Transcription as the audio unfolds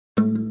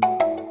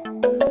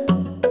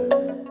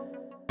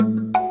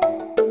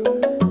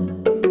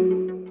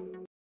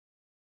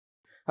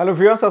Hello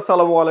viewers,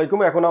 আসসালামু আলাইকুম।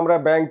 এখন আমরা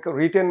ব্যাংক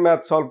রিটেন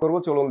ম্যাথ সলভ করব।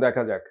 চলুন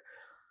দেখা যাক।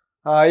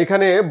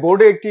 এখানে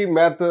বোর্ডে একটি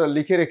ম্যাথ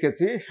লিখে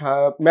রেখেছি।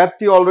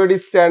 ম্যাথটি already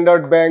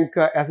standard bank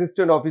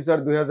assistant officer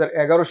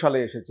 ২০১১ সালে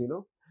এসেছিল।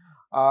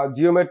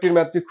 জিওমেট্রির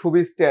ম্যাথটি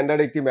খুবই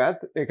স্ট্যান্ডার্ড একটি ম্যাথ।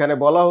 এখানে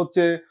বলা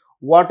হচ্ছে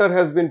water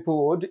has been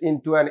poured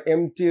into an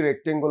empty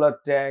rectangular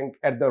tank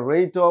at the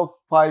rate of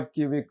 5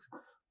 cubic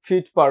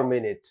feet per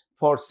minute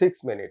for 6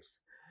 minutes.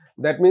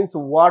 That means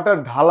water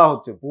ঢালা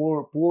হচ্ছে,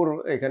 পুর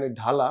এখানে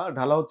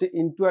ঢালা হচ্ছে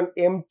into an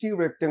empty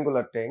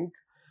rectangular tank.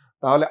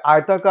 তাহলে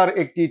আয়তাকার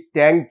একটি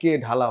ট্যাঙ্কে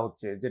ঢালা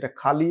হচ্ছে, যেটা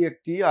খালি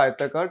একটি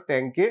আয়তাকার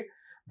ট্যাঙ্কে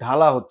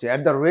ঢালা হচ্ছে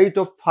at the rate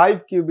of 5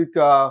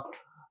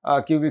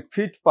 cubic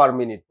feet per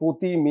minute.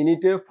 প্রতি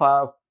মিনিটে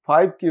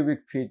 5 কিউবিক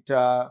ফিট।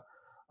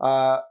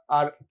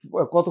 আর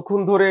কতক্ষণ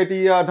ধরে এটি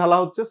ঢালা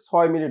হচ্ছে?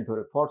 6 মিনিট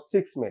ধরে, ফর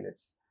 6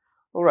 মিনিটস।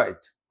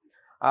 রাইট।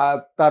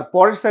 তার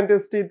পরের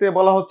সেন্টেন্সটিতে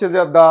বলা হচ্ছে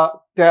যে the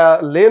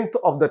length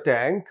of the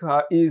tank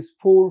is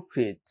 4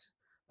 fit.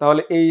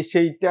 তাহলে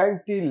সেই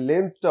ট্যাঙ্কটির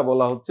লেন্থটা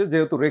বলা হচ্ছে,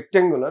 যেহেতু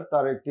রেক্টেঙ্গুলার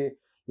তার একটি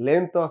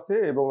লেন্থ আছে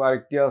এবং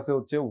আরেকটি আছে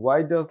হচ্ছে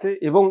ওয়াইড আছে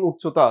এবং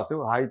উচ্চতা আছে,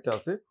 হাইট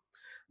আছে।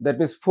 That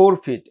means 4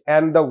 fit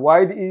and the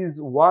wide is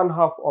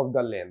 1/2 of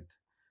the length.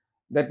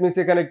 That means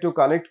এখানে একটু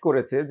কানেক্ট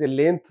করেছে যে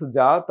লেন্থ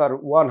যা তার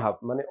 1/2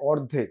 মানে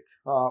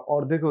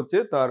অর্ধেক হচ্ছে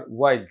তার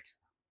wide.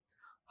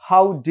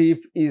 How deep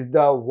is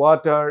the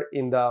water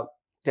in the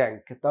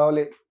tank.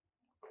 তাহলে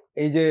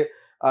এই যে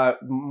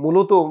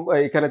মূলত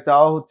এখানে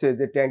চাওয়া হচ্ছে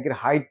যে ট্যাঙ্কের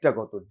হাইটটা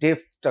কত,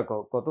 ডেপথটা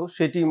কত,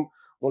 সেটি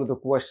মূলত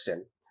কোয়েশ্চেন।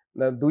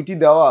 দুইটি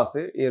দেওয়া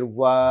আছে, এর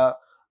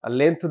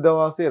লেন্থ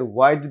দেওয়া আছে, এর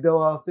ওয়াইড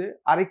দেওয়া আছে।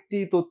 আরেকটি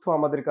তথ্য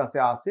আমাদের কাছে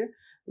আছে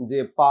যে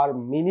পার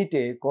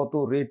মিনিটে কত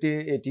রেটে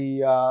এটি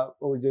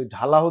ওই যে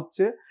ঢালা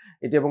হচ্ছে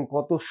এটি এবং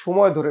কত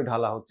সময় ধরে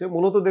ঢালা হচ্ছে।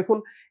 মূলত দেখুন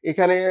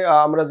এখানে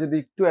আমরা যদি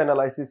একটু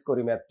অ্যানালাইসিস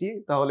করি ম্যাথটি,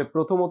 তাহলে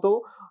প্রথমত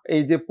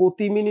এই যে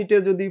প্রতি মিনিটে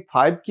যদি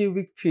 5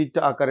 কিউবিক ফিট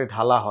আকারে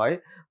ঢালা হয়,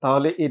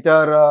 তাহলে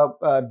এটার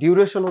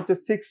ডিউরেশন হচ্ছে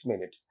 6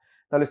 মিনিটস।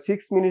 তাহলে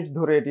 6 মিনিট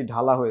ধরে এটি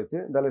ঢালা হয়েছে।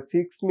 তাহলে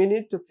 6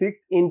 মিনিট 6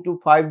 ইন্টু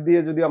 5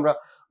 দিয়ে যদি আমরা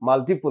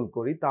মাল্টিপল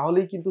করি,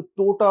 তাহলেই কিন্তু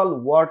টোটাল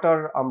ওয়াটার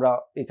আমরা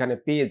এখানে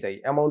পেয়ে যাই,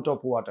 amount of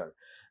water.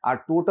 R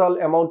total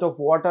amount of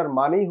water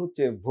মানেই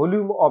হচ্ছে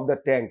volume of the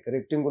tank,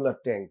 rectangular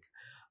tank.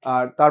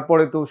 আর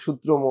তারপরে তো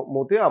সূত্র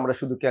মতে আমরা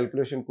শুধু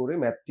ক্যালকুলেশন করে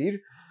ম্যাথটির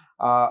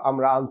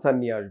আমরা আনসার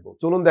নিয়ে আসবো।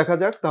 চলুন দেখা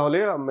যাক। তাহলে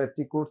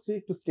ম্যাথটি করছি,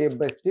 একটু স্টেপ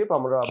বাই স্টেপ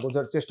আমরা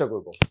বোঝার চেষ্টা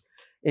করব।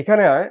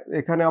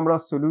 এখানে আমরা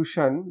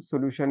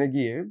সলিউশনে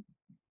গিয়ে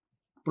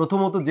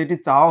প্রথমত যেটি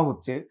চাওয়া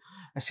হচ্ছে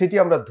সেটি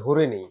আমরা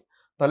ধরে নিই।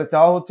 তাহলে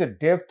চাওয়া হচ্ছে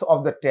ডেপথ অফ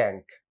দ্য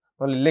ট্যাঙ্ক।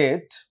 তাহলে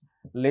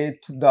let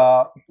the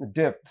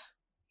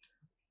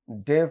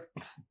depth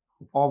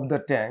of the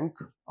tank,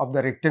 of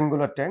the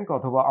rectangular tank,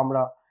 অথবা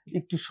আমরা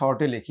একটু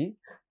শর্টে লিখি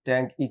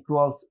ট্যাঙ্ক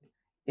ইকুয়ালস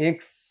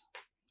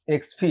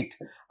এক্স ফিট।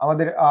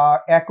 আমাদের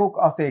একক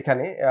আছে,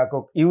 এখানে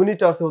একক ইউনিট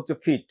আছে হচ্ছে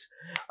ফিট।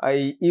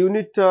 এই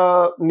ইউনিট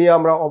নিয়ে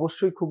আমরা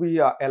অবশ্যই খুবই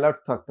অ্যালার্ট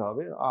থাকতে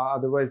হবে।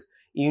 আদারওয়াইজ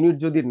ইউনিট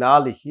যদি না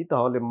লিখি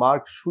তাহলে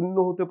মার্ক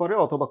 0 হতে পারে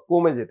অথবা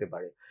কমে যেতে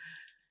পারে।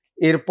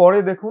 এরপরে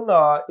দেখুন,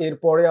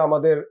 এরপরে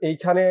আমাদের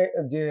এইখানে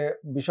যে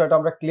বিষয়টা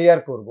আমরা ক্লিয়ার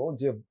করব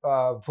যে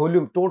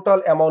volume, total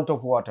amount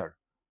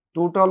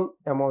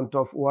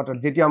of water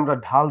যেটি আমরা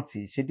ঢালছি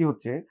সেটি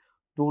হচ্ছে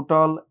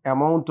total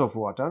amount of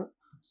water.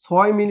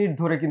 6 minute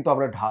ধরে কিন্তু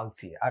আমরা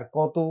ঢালছি। আর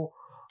কত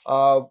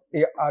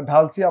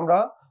ঢালছি আমরা?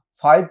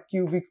 5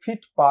 কিউবিক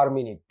ফিট পার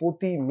মিনিট।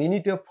 প্রতি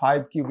মিনিটে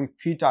 5 কিউবিক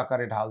ফিট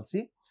আকারে ঢালছি।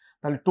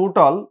 তাহলে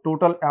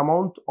টোটাল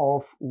অ্যামাউন্ট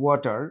অফ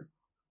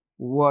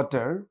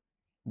ওয়াটার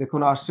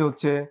দেখুন আসছে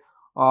হচ্ছে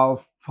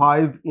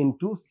 5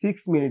 ইন্টু 6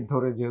 মিনিট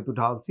ধরে যেহেতু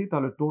ঢালছি,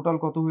 তাহলে টোটাল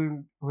কত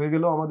হয়ে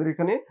গেল আমাদের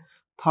এখানে?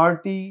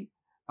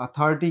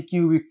 30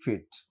 কিউবিক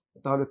ফিট।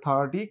 তাহলে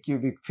 30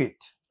 কিউবিক ফিট।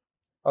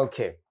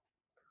 ওকে,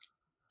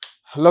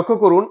 লক্ষ্য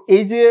করুন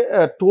এই যে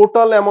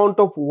total amount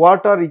of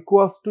water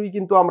equals টুই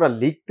কিন্তু আমরা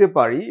লিখতে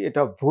পারি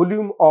এটা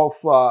volume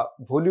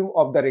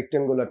of the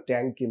rectangular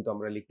tank, কিন্তু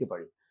আমরা লিখতে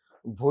পারি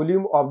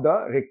volume of the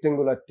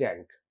rectangular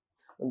tank.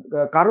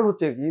 কারণ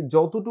হচ্ছে কি,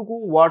 যতটুকু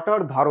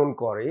ওয়াটার ধারণ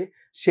করে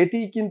সেটি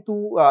কিন্তু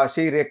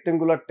সেই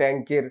রেক্টেঙ্গুলার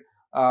ট্যাঙ্কের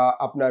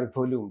আপনার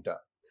ভলিউমটা।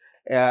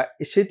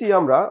 সেটি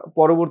আমরা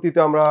পরবর্তীতে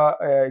আমরা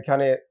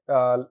এখানে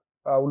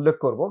উল্লেখ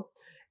করব।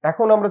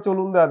 এখন আমরা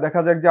চলুন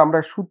দেখা যাক যে আমরা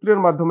সূত্রের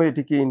মাধ্যমে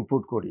এটিকে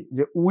ইনপুট করি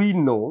যে উই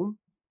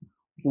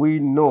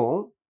নো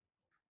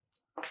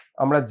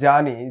আমরা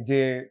জানি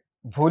যে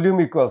ভলিউম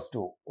ইকুয়ালস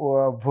টু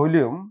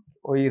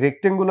ওই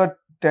রেক্টেঙ্গুলার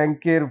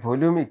ট্যাঙ্কের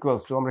ভলিউম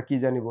ইকুয়ালস টু আমরা কি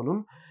জানি বলুন?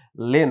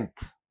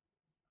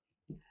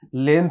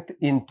 Length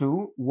into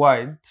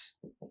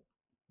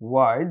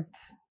wide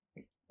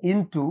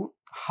into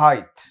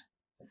height.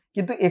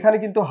 কিন্তু এখানে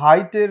কিন্তু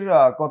হাইটের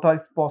কথা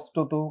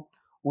স্পষ্টত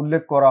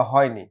উল্লেখ করা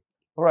হয়নি,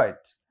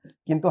 রাইট?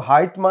 কিন্তু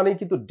হাইট মানেই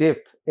কিন্তু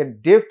ডেপথ। এর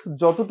ডেপথ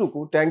যতটুকু,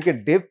 ট্যাঙ্কের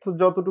ডেপথ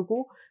যতটুকু,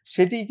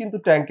 সেটিই কিন্তু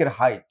ট্যাঙ্কের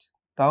হাইট।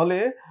 তাহলে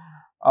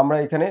আমরা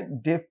এখানে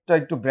ডেপথটা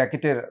একটু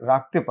ব্র্যাকেটে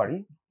রাখতে পারি,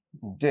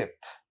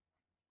 ডেপথ।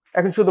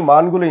 এখন শুধু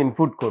মানগুলো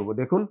ইনপুট করব।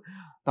 দেখুন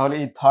তাহলে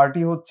এই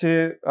 30 হচ্ছে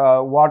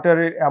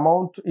ওয়াটারের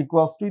অ্যামাউন্ট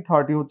ইকুয়ালস টু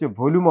 30 হচ্ছে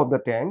volume of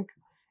the tank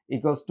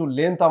equals to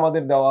length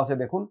আমাদের দেওয়া আছে,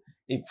 দেখুন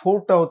এই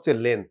 4টা হচ্ছে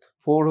লেন্থ,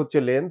 4 হচ্ছে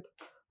লেন্থ,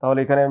 তাহলে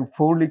এখানে আমি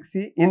 4 লিখছি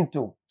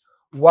ইনটু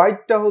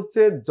ওয়াইডটা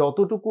হচ্ছে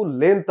যতটুকু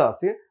লেন্থ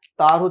আছে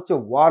তার হচ্ছে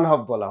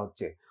 1/2 বলা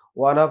হচ্ছে।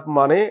 1/2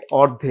 মানে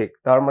অর্ধেক,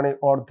 তার মানে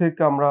অর্ধেক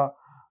আমরা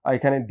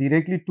এখানে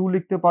ডিরেক্টলি 2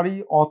 লিখতে পারি,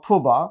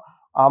 অথবা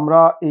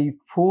আমরা এই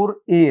 4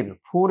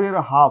 এর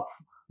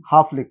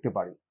হাফ লিখতে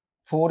পারি,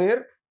 4 এর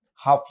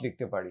হাফ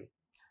লিখতে পারি।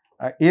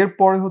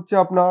 এরপরে হচ্ছে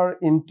আপনার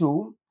ইনটু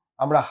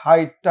আমরা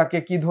হাইটটাকে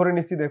কি ধরে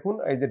নিয়েছি, দেখুন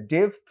এই যে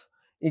ডেপথ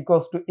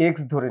ইকুয়ালস টু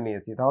এক্স ধরে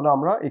নিয়েছি, তাহলে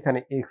আমরা এখানে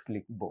এক্স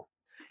লিখব।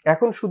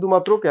 এখন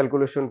শুধুমাত্র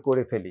ক্যালকুলেশন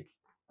করে ফেলি।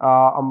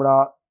 আমরা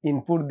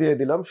ইনপুট দিয়ে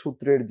দিলাম,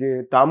 সূত্রের যে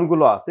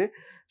টার্মগুলো আছে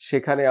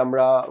সেখানে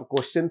আমরা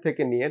কোশ্চেন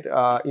থেকে নিয়ে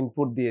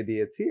ইনপুট দিয়ে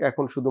দিয়েছি,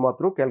 এখন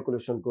শুধুমাত্র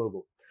ক্যালকুলেশন করব।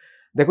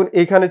 দেখুন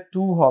এখানে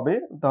 2 হবে,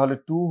 তাহলে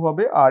 2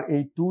 হবে, আর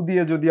এই 2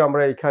 দিয়ে যদি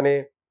আমরা এখানে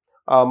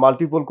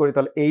মাল্টিপল করি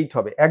তাহলে 8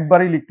 হবে,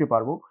 একবারই লিখতে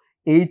পারবো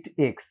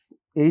 8x।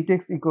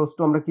 8x ইকুয়ালস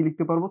টু আমরা কি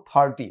লিখতে পারবো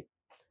 30,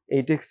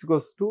 8x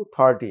ইকুয়ালস টু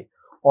 30,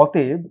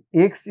 অতএব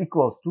x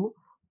equals to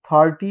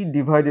 30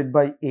 divided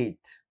by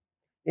 8।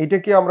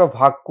 এটাকে আমরা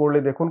ভাগ করলে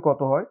দেখুন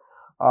কত হয়,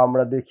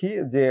 আমরা দেখি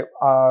যে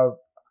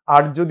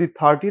 8 যদি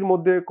 30-র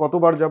মধ্যে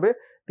কতবার যাবে,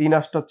 3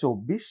 8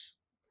 24,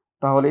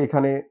 তাহলে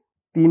এখানে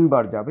 3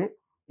 বার যাবে,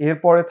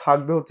 এরপরে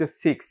থাকবে হচ্ছে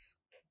 6,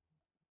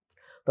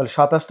 তাহলে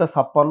 27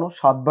 56,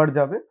 7 বার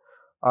যাবে,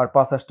 আর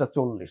 5 8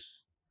 40,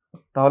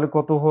 তাহলে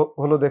কত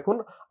হলো দেখুন।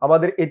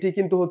 আমাদের এটি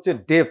কিন্তু হচ্ছে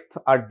ডেপথ,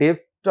 আর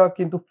ডেপথটা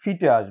কিন্তু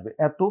ফিটে আসবে,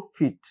 এত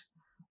ফিট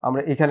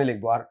আমরা এখানে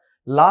লিখবো, আর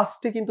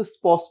লাস্টে কিন্তু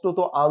স্পষ্টত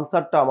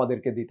আনসারটা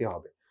আমাদেরকে দিতে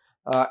হবে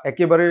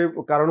একেবারে।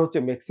 কারণ হচ্ছে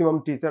ম্যাক্সিমাম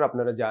টিচার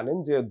আপনারা জানেন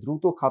যে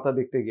দ্রুত খাতা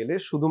দেখতে গেলে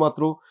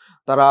শুধুমাত্র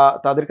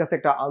তাদের কাছে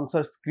একটা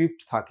আনসার স্ক্রিপ্ট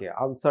থাকে,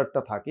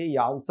 আনসারটা থাকে, এই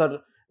আনসার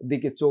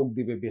দিকে চোখ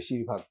দিবে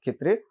বেশিরভাগ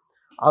ক্ষেত্রে।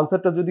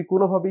 আনসারটা যদি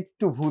কোনোভাবে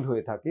একটু ভুল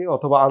হয়ে থাকে,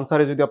 অথবা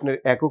আনসারে যদি আপনার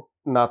একক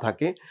না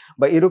থাকে,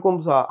 বা এরকম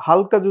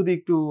হালকা যদি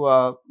একটু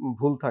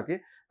ভুল থাকে,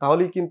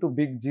 তাহলেই কিন্তু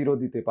বিগ জিরো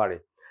দিতে পারে।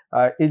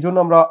 এই জন্য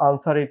আমরা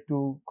আনসারে একটু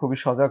খুবই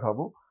সজাগ হব।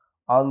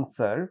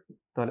 আনসার,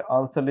 তাহলে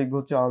আনসার লিখবো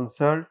হচ্ছে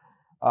আনসার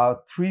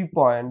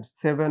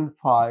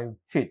 3.75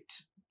 ফিট,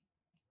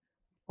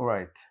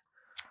 রাইট।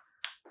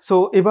 সো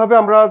এভাবে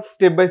আমরা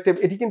স্টেপ বাই স্টেপ,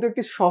 এটি কিন্তু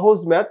একটি সহজ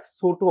ম্যাথ,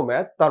 ছোট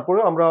ম্যাথ, তারপরে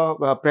আমরা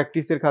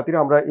প্র্যাকটিসের খাতিরে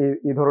আমরা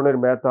এই ধরনের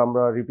ম্যাথ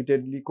আমরা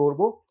রিপিটেডলি করব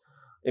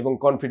এবং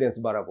কনফিডেন্স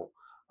বাড়াবো।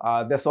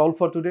 That's all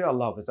for today.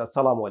 আল্লাহ হাফেজ,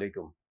 আসসালামু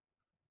আলাইকুম।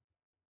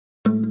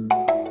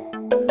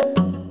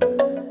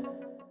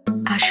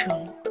 আসুন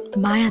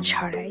মায়া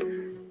ছড়াই।